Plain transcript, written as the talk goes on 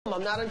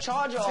I'm not in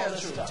charge of all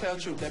this stuff. Tell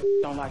the truth, that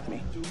don't like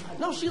me.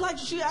 No, she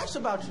likes you. She asks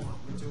about you.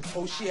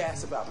 Oh, she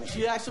asks about me.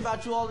 She asks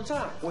about you all the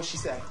time. What'd she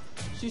say?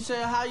 She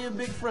said, how your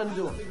big friend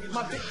doing?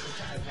 My big...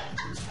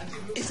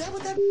 Is that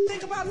what that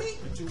think about me?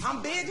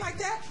 I'm big like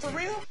that? For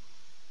real?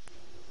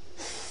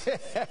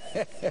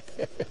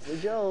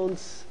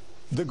 Jones.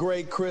 The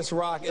great Chris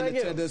Rock in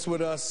attendance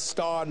with us,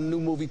 starred in the new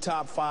movie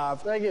Top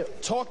 5. Thank you.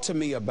 Talk to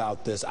me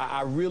about this.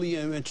 I really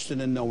am interested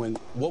in knowing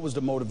what was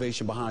the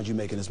motivation behind you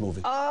making this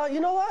movie.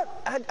 You know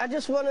what? I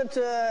just wanted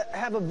to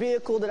have a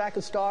vehicle that I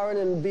could star in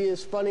and be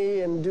as funny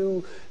and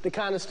do the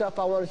kind of stuff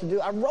I wanted to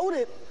do.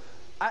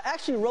 I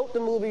actually wrote the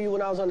movie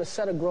when I was on the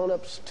set of Grown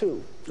Ups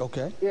 2.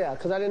 Okay. Yeah,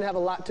 because I didn't have a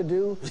lot to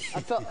do. I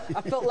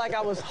felt like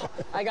I was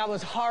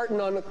Harden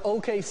on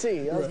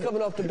OKC. I was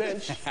coming off the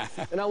bench,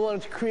 and I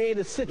wanted to create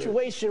a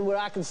situation where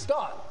I could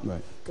start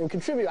and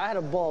contribute. I had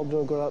a ball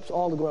doing Grown Ups,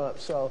 all the Grown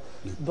Ups. So,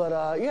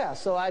 but yeah,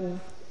 so I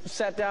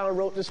sat down and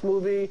wrote this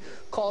movie,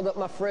 called up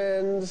my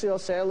friends. You know,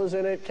 Sandler's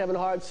in it, Kevin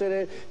Hart's in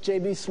it,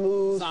 J.B.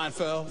 Smoove,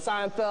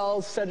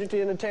 Seinfeld, Cedric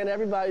the Entertainer.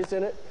 Everybody's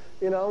in it.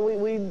 You know,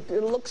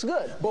 it looks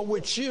good. But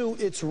with you,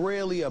 it's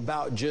rarely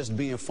about just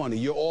being funny.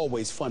 You're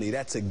always funny.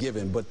 That's a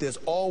given. But there's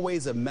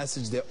always a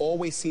message. There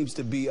always seems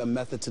to be a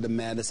method to the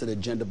madness, an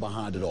agenda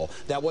behind it all.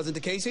 That wasn't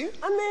the case here?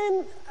 I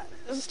mean,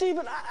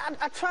 Stephen,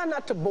 I try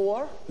not to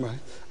bore. Right.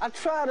 I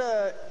try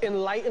to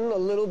enlighten a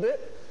little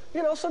bit.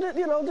 You know, so that,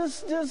 you know,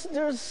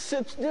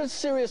 there's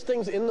serious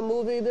things in the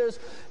movie.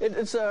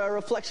 It's a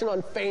reflection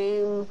on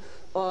fame,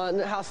 on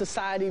how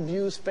society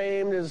views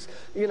fame. There's,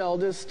 you know,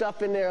 there's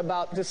stuff in there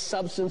about just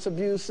substance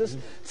abuse. There's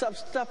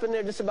stuff in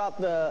there just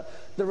about the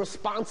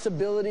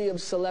responsibility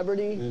of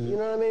celebrity. You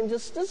know what I mean?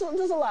 Just there's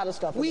a lot of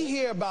stuff. We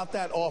hear about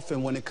that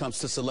often when it comes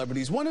to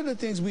celebrities. One of the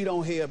things we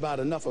don't hear about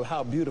enough of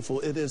how beautiful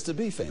it is to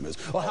be famous,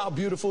 or how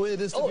beautiful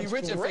it is to be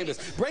rich and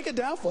famous. Break it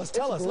down for us.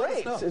 Tell us.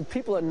 Great. If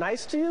people are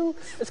nice to you,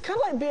 it's kind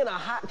of like being a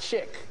hot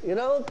chick. You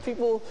know,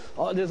 people.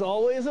 There's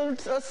always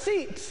a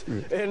seat,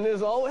 and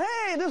there's always,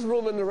 hey, there's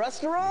room in the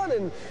restaurant,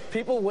 and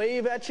people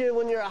wave at you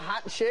when you're a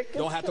hot chick.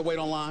 Don't have to wait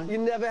online. You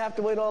never have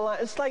to wait online.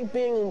 It's like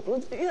being,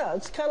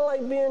 it's kind of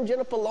like being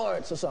Jennifer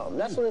Lawrence or something.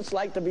 That's what it's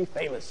like to be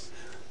famous.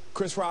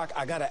 Chris Rock,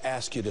 I got to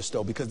ask you this,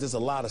 though, because there's a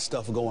lot of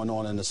stuff going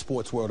on in the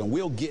sports world, and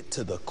we'll get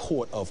to the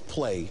court of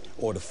play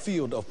or the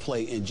field of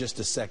play in just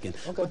a second.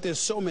 Okay. But there's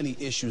so many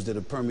issues that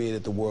have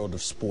permeated the world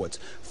of sports.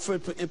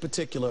 In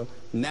particular,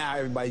 now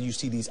everybody, you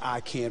see these I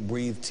Can't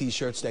Breathe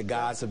T-shirts that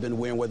guys have been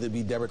wearing, whether it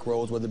be Derrick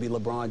Rose, whether it be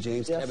LeBron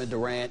James, Kevin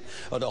Durant,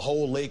 or the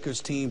whole Lakers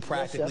team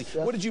practically.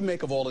 What did you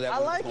make of all of that? I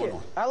like it.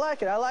 I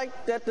like it. I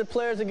like that the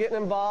players are getting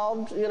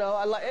involved. You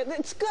know,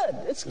 it's good.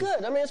 It's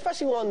good. I mean,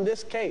 especially on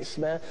this case,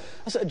 man.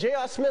 I said,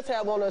 J.R. Smith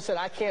had one that said,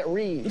 I can't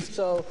read.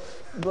 So,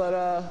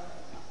 but,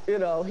 you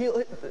know,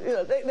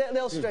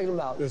 they'll straighten him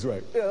out. That's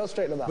right. Yeah, they'll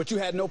straighten him out. But you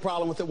had no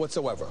problem with it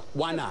whatsoever.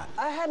 Why not?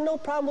 I had no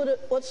problem with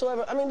it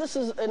whatsoever. I mean, this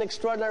is an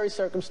extraordinary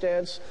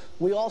circumstance.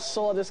 We all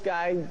saw this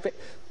guy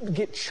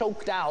get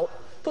choked out.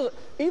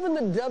 Even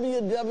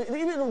the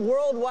even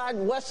Worldwide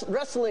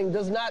Wrestling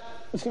does not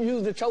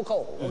use the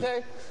chokehold,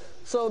 okay?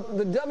 So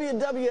the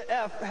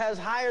WWF has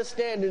higher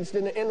standards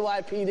than the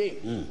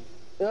NYPD.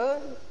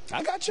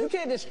 I got you. You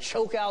can't just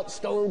choke out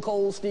Stone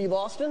Cold Steve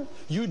Austin.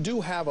 You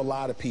do have a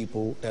lot of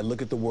people that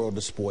look at the world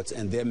of sports,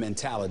 and their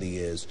mentality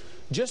is,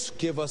 just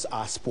give us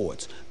our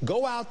sports.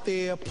 Go out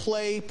there,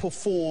 play,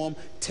 perform,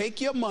 take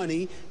your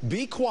money,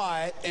 be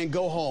quiet, and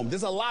go home.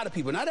 There's a lot of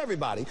people, not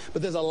everybody,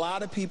 but there's a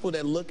lot of people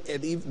that looks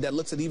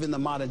at even the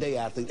modern-day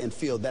athlete and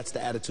feel that's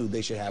the attitude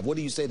they should have. What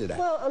do you say to that?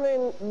 Well, I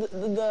mean,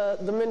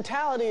 the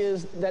mentality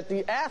is that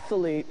the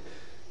athlete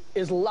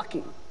is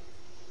lucky.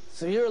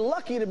 So you're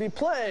lucky to be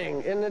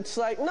playing, and it's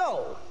like,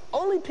 no,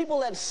 only people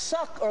that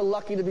suck are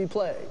lucky to be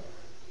playing.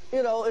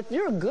 You know, if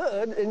you're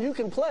good and you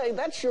can play,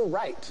 that's your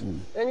right.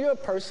 And you're a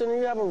person and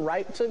you have a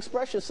right to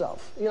express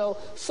yourself, you know,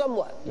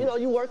 somewhat. You know,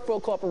 you work for a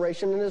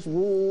corporation and there's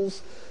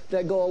rules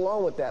that go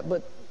along with that.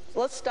 But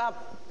let's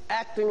stop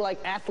acting like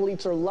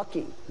athletes are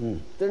lucky.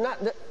 They're not.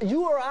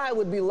 You or I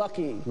would be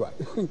lucky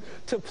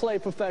to play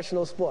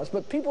professional sports.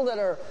 But people that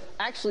are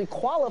actually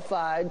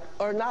qualified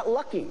are not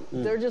lucky.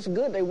 They're just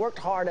good. They worked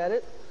hard at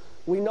it.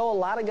 We know a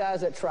lot of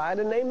guys that tried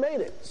and they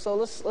made it. So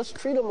let's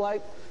treat them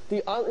like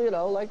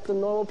like the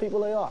normal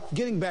people they are.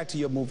 Getting back to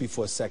your movie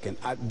for a second,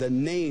 the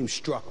name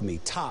struck me,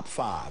 Top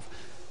 5.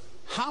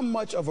 How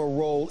much of a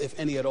role, if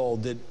any at all,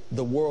 did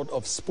the world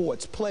of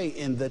sports play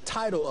in the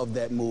title of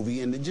that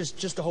movie and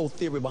just the whole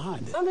theory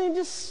behind it? I mean,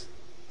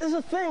 there's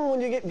a thing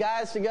when you get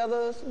guys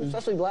together,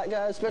 especially black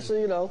guys,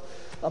 especially, you know,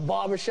 a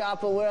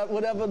barbershop or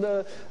whatever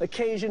the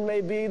occasion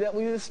may be, that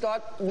we just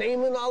start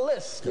naming our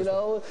list, you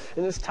know,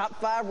 and there's top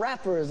 5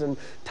 rappers and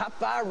top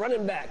 5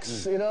 running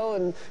backs, you know,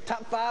 and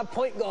top 5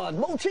 point guards.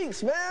 Mo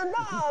Cheeks, man,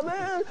 nah,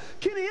 man,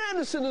 Kenny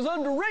Anderson is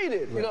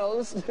underrated, you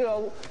know,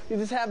 you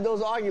just have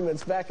those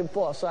arguments back and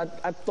forth. So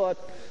I thought,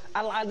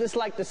 I just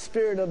like the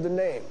spirit of the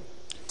name.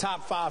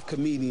 Top 5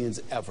 comedians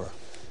ever.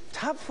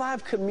 Top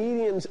 5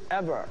 comedians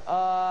ever.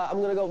 I'm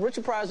going to go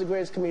Richard Pryor's the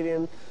greatest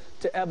comedian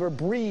to ever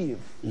breathe.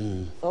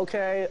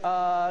 Okay?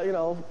 You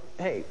know,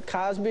 hey,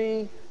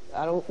 Cosby,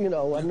 I don't, you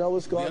know, I know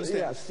it's going.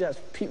 Yes,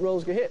 Pete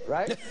Rose get hit,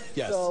 right?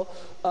 Yes. So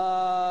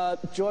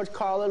George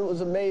Carlin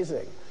was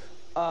amazing.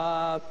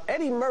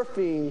 Eddie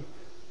Murphy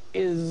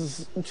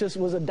was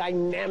a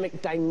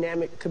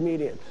dynamic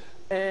comedian,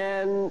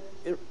 and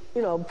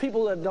you know,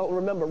 people that don't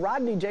remember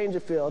Rodney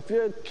Dangerfield. If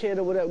you're a kid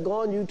or whatever, go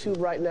on YouTube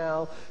right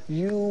now.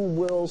 You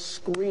will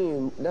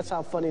scream. That's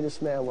how funny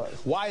this man was.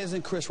 Why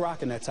isn't Chris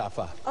Rock in that top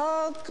 5?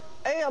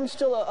 Hey, I'm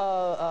still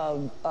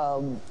a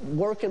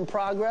work in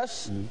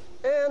progress.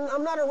 And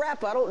I'm not a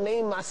rapper. I don't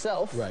name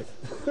myself. Right.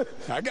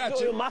 I got You know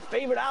you. what my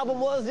favorite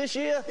album was this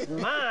year?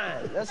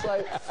 Mine. That's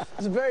like,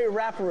 it's very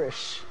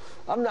rapperish.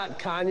 I'm not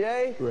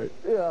Kanye. Right.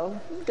 You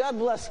know, God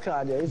bless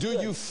Kanye. Do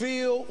you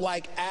feel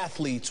like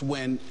athletes,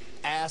 when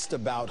asked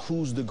about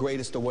who's the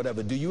greatest or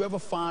whatever, do you ever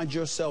find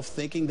yourself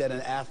thinking that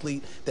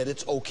that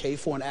it's okay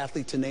for an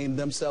athlete to name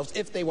themselves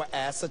if they were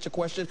asked such a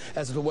question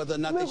as to whether or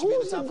not they should be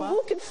in the top 5?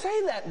 Who can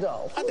say that,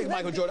 though? I think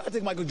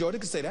Michael Jordan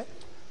could say that.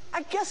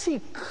 I guess he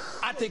could.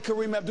 I think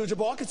Kareem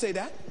Abdul-Jabbar could say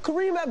that.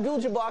 Kareem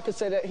Abdul-Jabbar could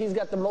say that. He's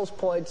got the most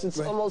points. It's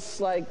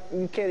almost like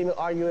you can't even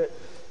argue it.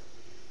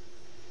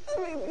 I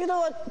mean, you know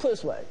what? Put it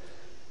this way.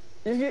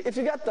 If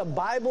you got the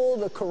Bible,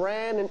 the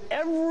Quran, and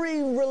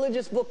every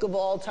religious book of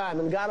all time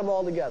and got them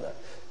all together,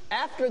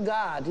 after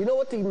God, you know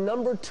what the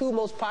 #2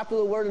 most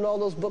popular word in all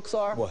those books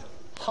are? What?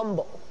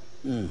 Humble.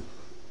 Good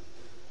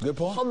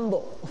point.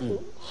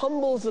 Humble.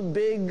 Humble's a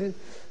big,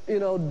 you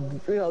know,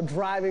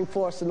 driving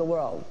force in the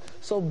world.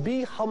 So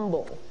be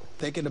humble.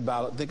 Thinking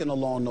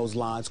along those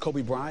lines,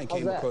 Kobe Bryant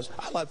came across.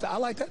 I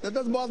like that. That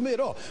doesn't bother me at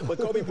all. But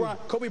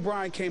Kobe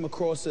Bryant came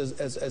across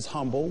as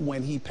humble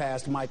when he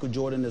passed Michael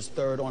Jordan as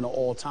 3rd on the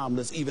all-time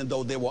list, even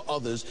though there were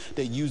others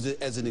that used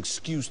it as an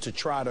excuse to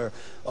try to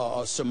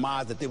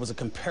surmise that there was a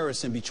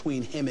comparison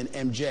between him and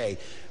MJ.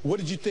 What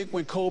did you think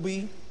when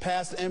Kobe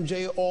passed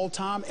MJ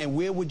all-time, and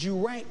where would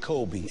you rank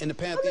Kobe in the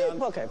pantheon? I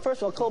mean, okay,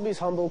 first of all, Kobe's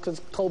humble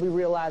because Kobe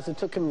realized it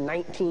took him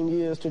 19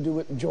 years to do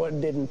what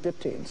Jordan did in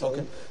 15.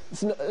 So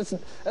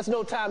that's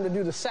no time to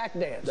do the sack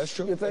dance. That's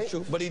true. You think? That's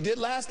true. But he did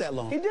last that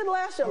long. He did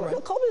last that long. Right.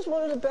 Well, Kobe's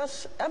one of the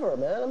best ever,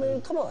 man. I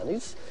mean, come on.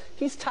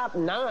 He's top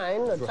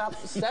 9 or top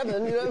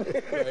 7. You know what I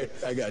mean? Right.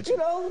 I got you. You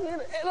know,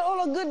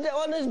 and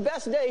on his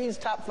best day, he's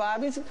top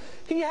 5. He's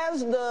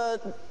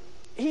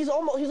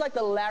like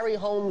the Larry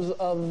Holmes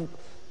of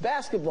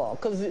basketball.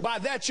 By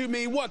that you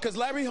mean what? Because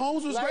Larry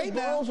Holmes was great now.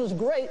 Larry Holmes was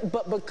great,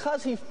 but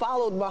because he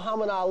followed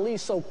Muhammad Ali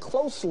so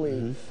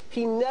closely,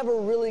 he never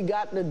really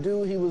got the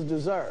due he was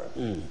deserved.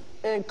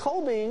 And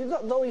Kobe,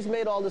 though he's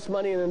made all this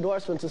money and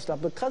endorsements and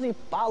stuff, because he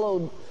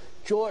followed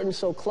Jordan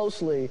so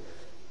closely,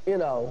 you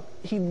know,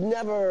 we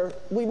never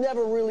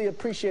really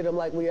appreciate him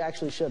like we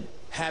actually should.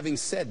 Having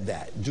said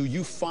that, do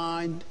you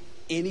find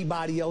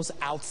anybody else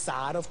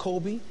outside of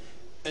Kobe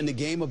in the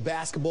game of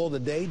basketball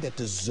today that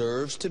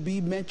deserves to be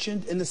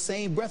mentioned in the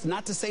same breath?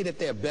 Not to say that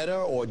they're better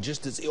or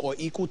just as or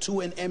equal to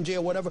an MJ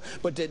or whatever,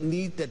 but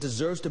that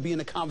deserves to be in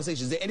the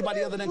conversation. Is there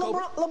anybody other than Kobe?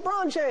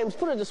 LeBron James,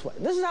 put it this way.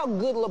 This is how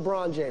good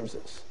LeBron James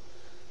is.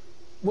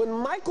 When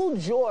Michael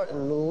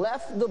Jordan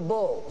left the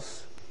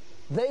Bulls,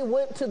 they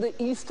went to the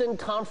Eastern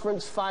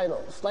Conference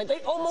Finals. Like,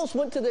 they almost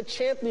went to the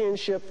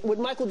championship with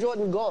Michael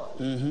Jordan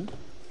gone.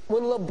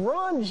 When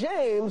LeBron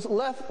James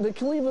left the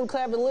Cleveland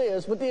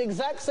Cavaliers with the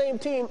exact same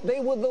team, they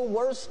were the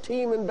worst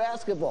team in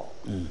basketball.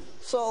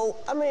 So,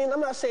 I mean,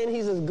 I'm not saying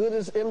he's as good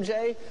as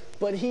MJ,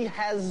 but he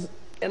has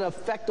an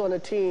effect on a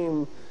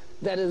team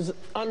that is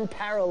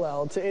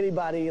unparalleled to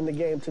anybody in the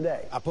game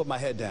today. I put my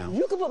head down.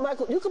 You could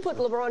put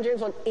LeBron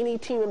James on any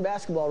team in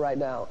basketball right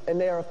now, and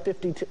they are a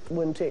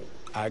 50-win team.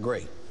 I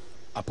agree.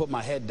 I put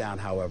my head down,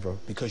 however,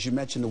 because you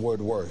mentioned the word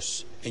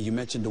worse, and you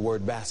mentioned the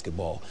word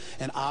basketball.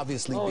 And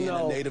obviously, being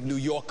a native New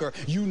Yorker,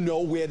 you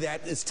know where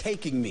that is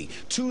taking me,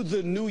 to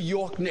the New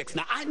York Knicks.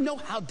 Now, I know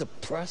how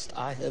depressed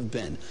I have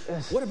been.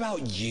 What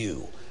about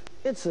you?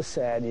 It's a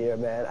sad year,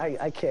 man.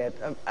 I can't.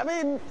 I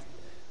mean,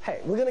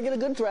 hey, we're going to get a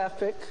good draft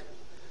pick.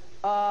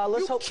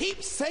 Let's hope.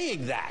 Keep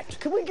saying that.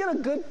 Can we get a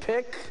good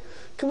pick?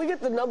 Can we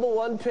get the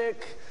 #1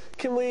 pick?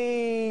 Can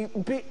we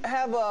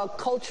have a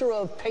culture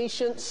of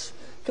patience?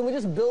 Can we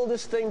just build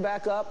this thing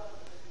back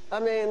up?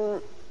 I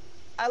mean,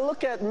 I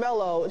look at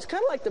Melo. It's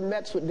kind of like the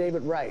Mets with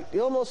David Wright.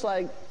 You're almost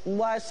like,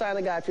 why sign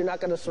a guy if you're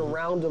not going to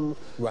surround him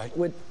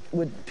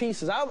with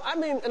pieces? I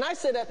mean, and I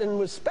say that in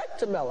respect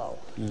to Melo.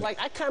 Like,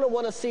 I kind of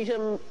want to see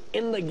him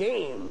in the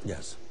game.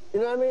 Yes. You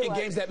know what I mean? In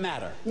games that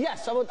matter.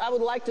 Yes, I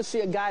would like to see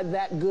a guy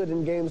that good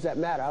in games that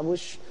matter.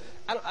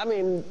 I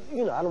mean,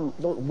 you know, I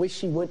don't wish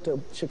he went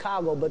to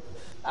Chicago, but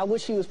I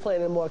wish he was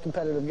playing in more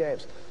competitive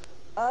games.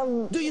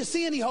 Do you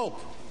see any hope?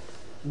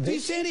 Do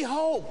you see any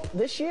hope?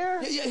 This year?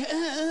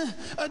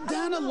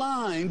 Down the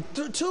line,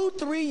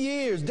 2-3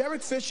 years,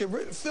 Derek Fisher,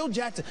 Phil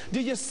Jackson, do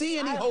you see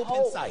any hope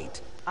in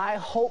sight? I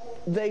hope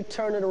they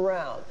turn it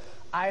around.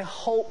 I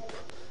hope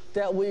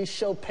that we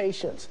show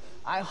patience.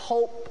 I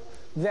hope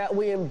that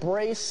we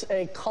embrace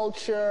a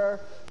culture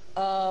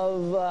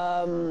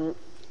of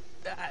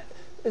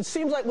it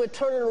seems like we're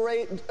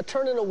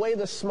turning away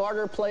the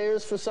smarter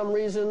players for some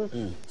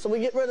reason. So we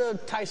get rid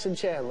of Tyson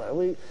Chandler.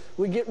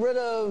 We get rid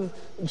of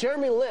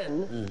Jeremy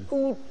Lin,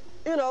 who,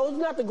 you know, is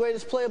not the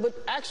greatest player, but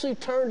actually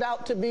turned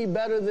out to be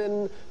better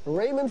than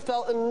Raymond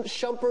Felton,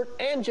 Shumpert,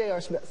 and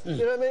J.R. Smith. You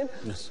know what I mean?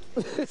 Yes.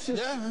 It's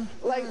just,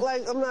 like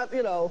I'm not,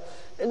 you know,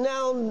 and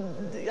now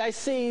I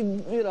see,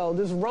 you know,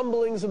 there's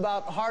rumblings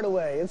about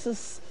Hardaway. It's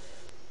just,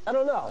 I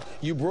don't know.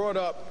 You brought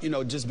up, you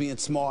know, just being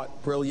smart,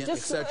 brilliant,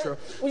 etc.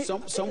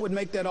 Some would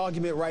make that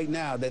argument right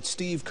now that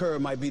Steve Kerr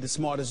might be the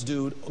smartest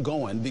dude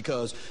going,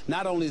 because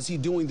not only is he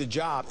doing the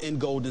job in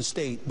Golden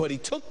State, but he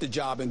took the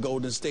job in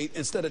Golden State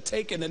instead of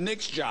taking the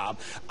Knicks job.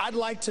 I'd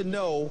like to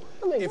know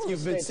if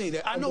you've been seeing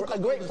that. I know a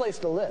great place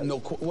to live.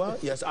 No, well,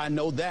 yes, I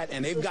know that,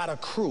 and they've got a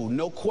crew,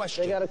 no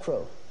question. They got a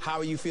crew. How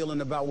are you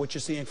feeling about what you're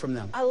seeing from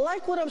them? I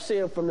like what I'm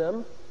seeing from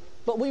them.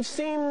 But we've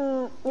seen,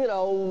 you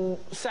know,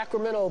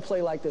 Sacramento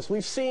play like this.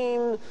 We've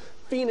seen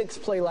Phoenix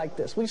play like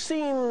this. We've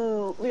seen,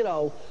 you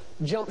know,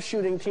 jump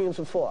shooting teams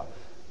before.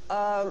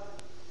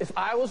 If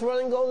I was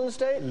running Golden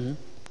State,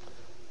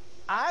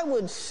 I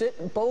would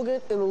sit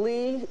Bogut and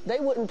Lee.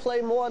 They wouldn't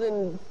play more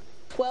than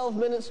 12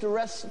 minutes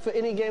for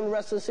any game the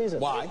rest of the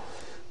season. Why?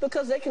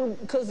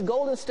 Because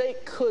Golden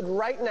State could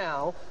right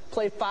now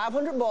play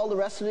 500 ball the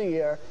rest of the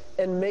year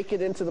and make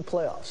it into the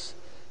playoffs.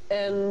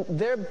 And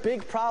their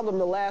big problem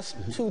the last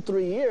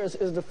 2-3 years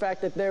is the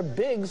fact that their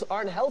bigs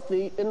aren't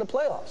healthy in the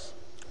playoffs.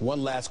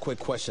 One last quick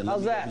question.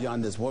 How's that?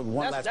 Beyond this,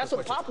 that's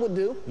what Pop would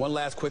do. One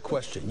last quick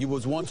question. You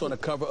was once on the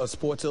cover of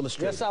Sports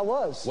Illustrated. Yes, I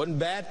was. Wasn't a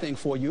bad thing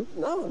for you.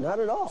 No,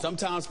 not at all.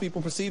 Sometimes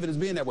people perceive it as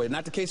being that way.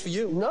 Not the case for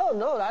you.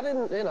 No, I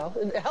didn't, you know.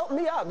 It helped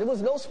me out. There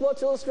was no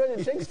Sports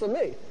Illustrated chicks for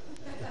me.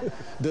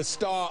 The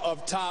star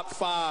of Top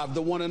 5,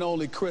 the one and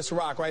only Chris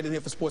Rock, right in here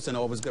for SportsCenter.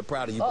 Always good,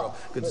 proud of you, bro.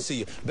 Good to see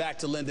you. Back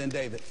to Linda and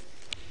David.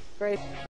 Great.